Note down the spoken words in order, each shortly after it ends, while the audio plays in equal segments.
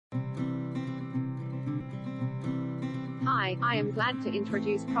Hi, I am glad to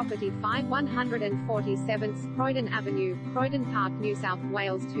introduce property 5147 Croydon Avenue, Croydon Park, New South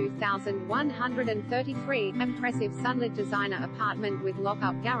Wales 2133. Impressive Sunlit designer apartment with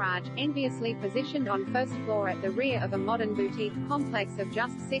lock-up garage, enviously positioned on first floor at the rear of a modern boutique complex of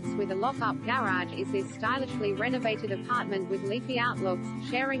just 6 with a lock-up garage is this stylishly renovated apartment with leafy outlooks,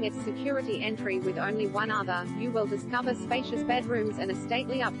 sharing its security entry with only one other. You will discover spacious bedrooms and a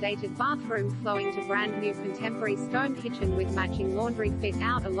stately updated bathroom flowing to brand new contemporary stone kitchen with matching laundry fit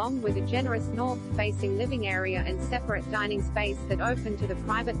out, along with a generous north-facing living area and separate dining space that open to the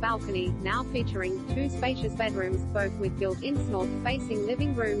private balcony, now featuring 2 spacious bedrooms, both with built-in north-facing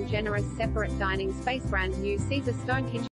living room, generous separate dining space, brand new Caesar stone kitchen.